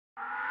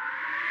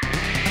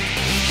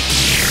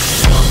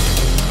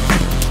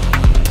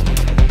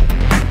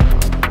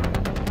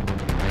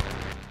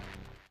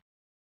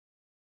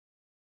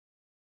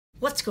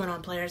What's going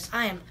on, players?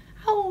 I am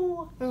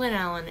Lynn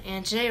Allen,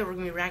 and today we're going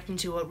to be reacting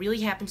to What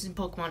Really Happens in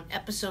Pokemon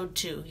Episode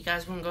 2. You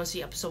guys want to go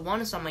see Episode 1,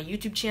 it's on my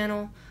YouTube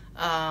channel.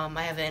 I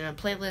have it in a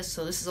playlist,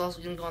 so this is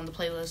also going to go on the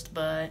playlist,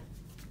 but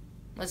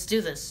let's do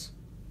this.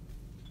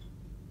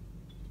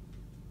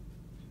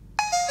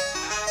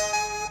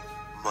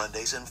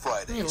 Mondays and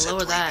Fridays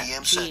lower at 3 that.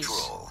 p.m. Jeez.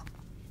 Central.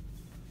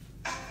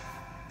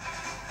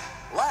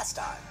 Last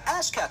time,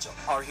 Ash Ketchum,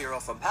 our hero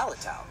from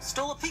Pallet Town,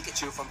 stole a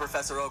Pikachu from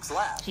Professor Oak's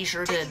lab. He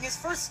sure taking did. his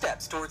first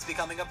steps towards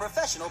becoming a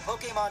professional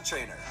Pokémon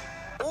trainer.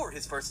 Or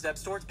his first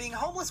steps towards being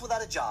homeless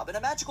without a job and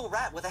a magical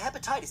rat with a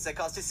hepatitis that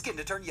caused his skin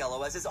to turn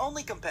yellow as his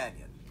only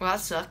companion. Well, that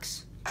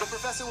sucks. The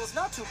professor was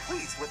not too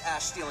pleased with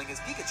Ash stealing his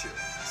Pikachu,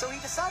 so he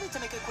decided to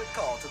make a quick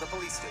call to the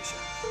police station.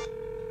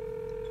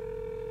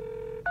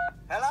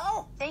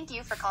 Hello? Thank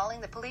you for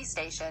calling the police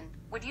station.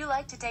 Would you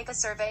like to take a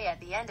survey at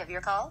the end of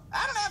your call?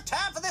 I don't have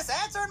time for this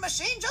answering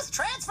machine. Just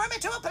transfer me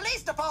to a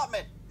police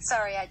department.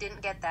 Sorry, I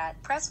didn't get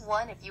that. Press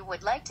 1 if you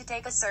would like to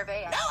take a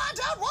survey. No, I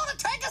don't want to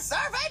take a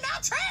survey. Now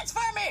transfer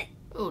me.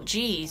 Oh,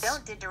 jeez.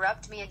 Don't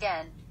interrupt me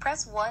again.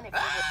 Press 1 if you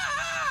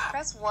would.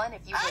 Press 1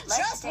 if you would like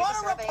to take a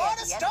survey report at a the end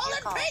of your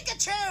stolen call.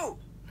 Pikachu.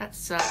 That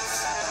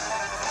sucks.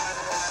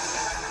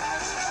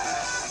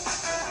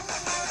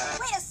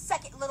 Wait a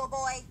second, little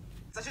boy.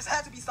 I just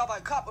had to be stopped by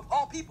a cop of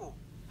all people.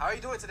 How are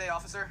you doing today,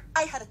 officer?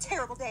 I had a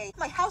terrible day.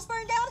 My house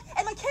burned down,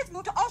 and my kids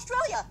moved to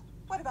Australia.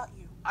 What about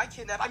you? I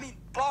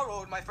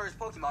borrowed my first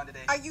Pokemon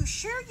today. Are you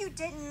sure you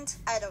didn't,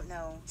 I don't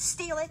know,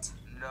 steal it?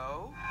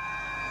 No.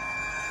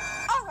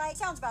 All right,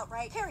 sounds about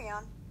right. Carry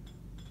on.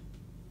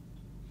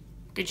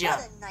 Good job.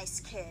 What a nice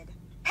kid.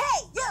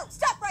 Hey, you!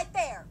 Stop right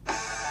there!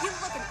 You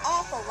look an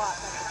awful lot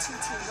like the two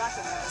Team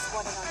Rocket members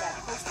running on that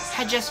poster.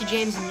 Hi, Jesse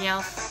James and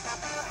Meow.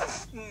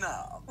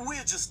 No,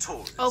 we're just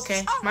tourists.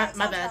 Okay, All my right,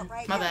 sounds bad. about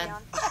right. My Carry bad.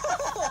 on.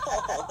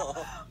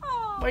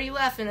 Why are you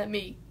laughing at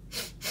me?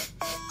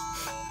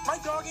 My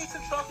dog ate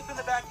some chocolate in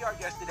the backyard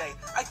yesterday.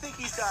 I think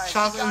he's dying.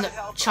 Chocolate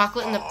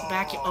in the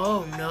backyard.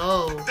 Oh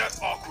no. That's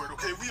awkward,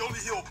 okay? We only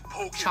heal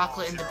Pokemon.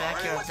 Chocolate in the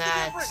backyard. What's the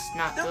That's difference?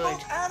 not They're good.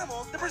 both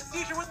animals. The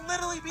procedure would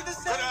literally be the I'm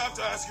same. gonna have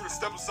to ask you to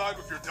step aside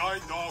with your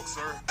dying dog,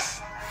 sir.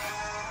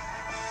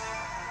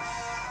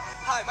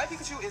 Hi, my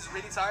Pikachu is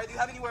really tired. Do you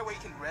have anywhere where you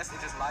can rest and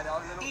just lie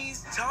down a little?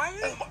 He's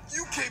tired? Oh my,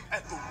 you came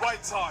at the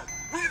right time.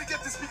 We need to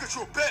get this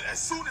Pikachu a bed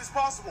as soon as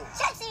possible.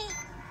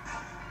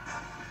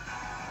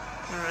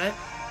 Alright.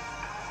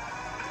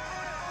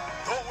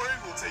 Don't worry,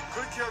 we'll take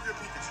good care of your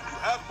Pikachu. You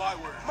have my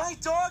word. My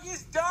dog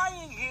is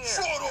dying here.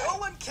 Shut up. No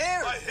one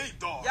cares. I hate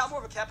dogs. Yeah, I'm more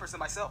of a cat person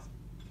myself.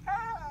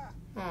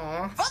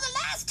 Aww. For the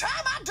last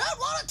time, I don't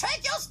want to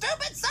take your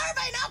stupid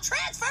survey. Now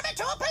transfer me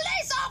to a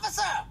police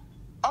officer.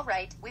 All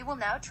right, we will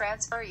now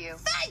transfer you.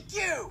 Thank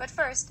you. But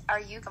first, are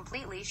you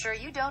completely sure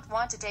you don't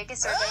want to take a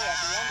survey at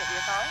the end of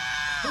your call?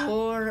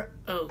 Poor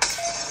Oak.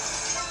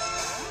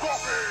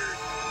 Coffee.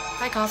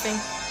 Hi, coughing.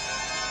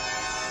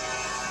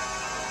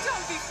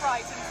 Don't be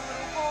frightened,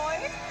 little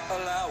boy.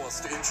 Allow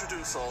us to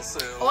introduce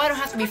ourselves. Oh, I don't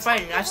have to be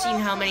frightened. I've seen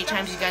how many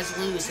times you guys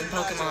lose in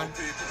Pokemon.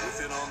 People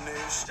within our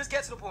niche. Just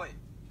get to the point.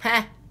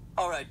 Heh.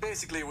 Alright,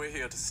 basically we're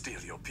here to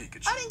steal your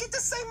Pikachu. I didn't get to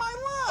say my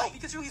Oh, line.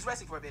 Pikachu, he's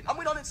resting for a bit. I'm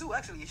waiting on it too,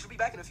 actually. He should be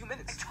back in a few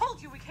minutes. Told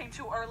you we came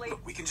too early.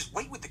 Look, we can just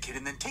wait with the kid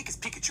and then take his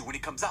Pikachu when he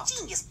comes out.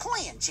 Genius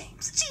plan,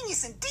 James.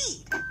 Genius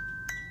indeed.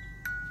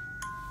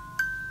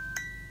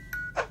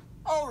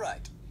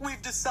 Alright,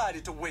 we've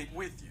decided to wait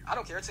with you. I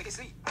don't care. Take a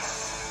seat.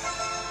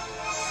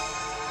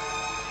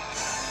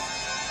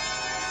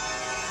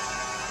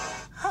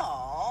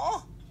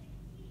 Aww.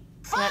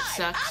 Fine. That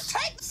sucks.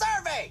 I'll take the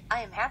survey.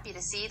 I am happy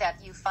to see that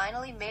you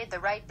finally made the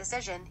right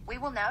decision. We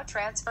will now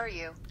transfer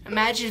you.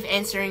 Imagine if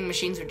answering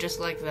machines were just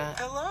like that.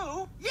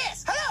 Hello?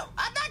 Yes, hello.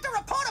 I'd like to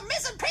report a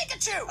missing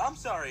Pikachu. I'm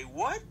sorry,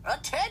 what? A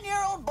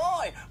 10-year-old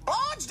boy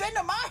barged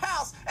into my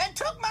house and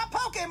took my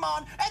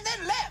Pokemon and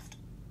then left.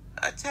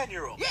 A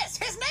 10-year-old. Yes,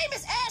 his name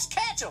is Ash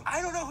Ketchum.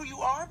 I don't know who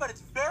you are, but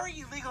it's very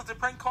illegal to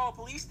prank call a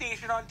police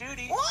station on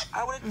duty. What?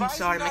 I would advise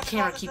sorry, you my not to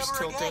camera call this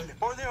keeps number tilting. again,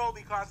 or there will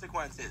be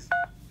consequences.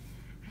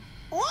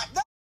 What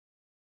the?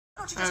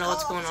 I don't know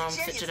what's going on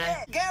with it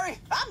today. Gary,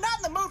 I'm not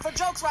in the mood for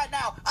jokes right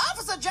now.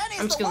 Officer Jenny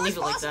I'm is just the gonna worst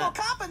leave it like possible that.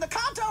 cop in the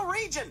Kanto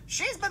region.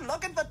 She's been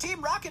looking for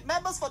Team Rocket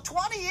members for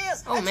 20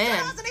 years. Oh, and man. She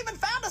hasn't even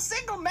found a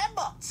single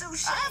member.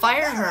 Touche. I have Fire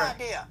a better her.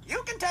 idea.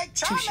 You can take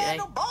Touche.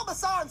 Charmander,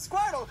 Bulbasaur, and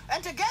Squirtle,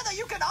 and together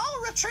you can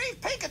all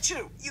retrieve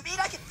Pikachu. You mean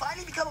I can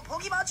finally become a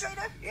Pokemon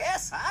trainer?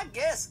 Yes, I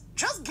guess.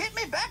 Just get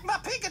me back my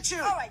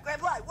Pikachu. All right,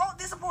 Grandpa, I won't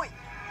disappoint.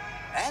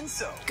 And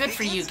so, Good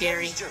for you, begins Gary.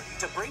 Gary's journey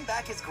to bring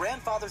back his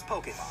grandfather's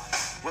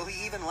Pokemon. Will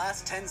he even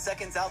last 10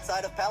 seconds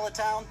outside of Pallet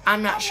Town?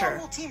 I'm not How sure.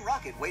 long will Team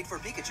Rocket wait for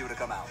Pikachu to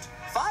come out?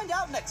 Find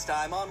out next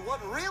time on What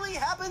Really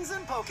Happens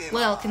in Pokemon.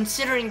 Well,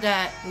 considering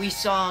that we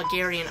saw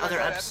Gary in other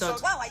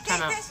episodes. Wow, I Time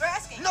get out. this for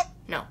asking.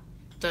 No,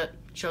 the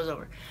show's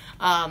over.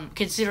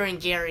 Considering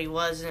Gary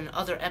was in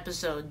other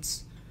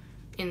episodes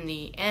in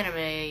the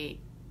anime,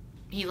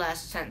 he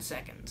lasts 10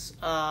 seconds.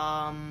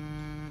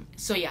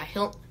 So yeah,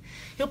 he'll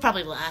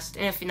probably last,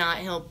 and if not,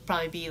 he'll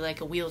probably be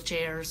like a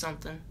wheelchair or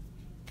something.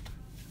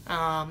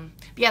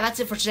 Yeah, that's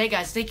it for today,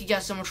 guys. Thank you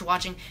guys so much for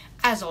watching.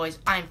 As always,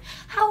 I'm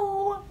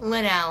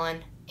Lynn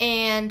Allen,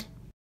 and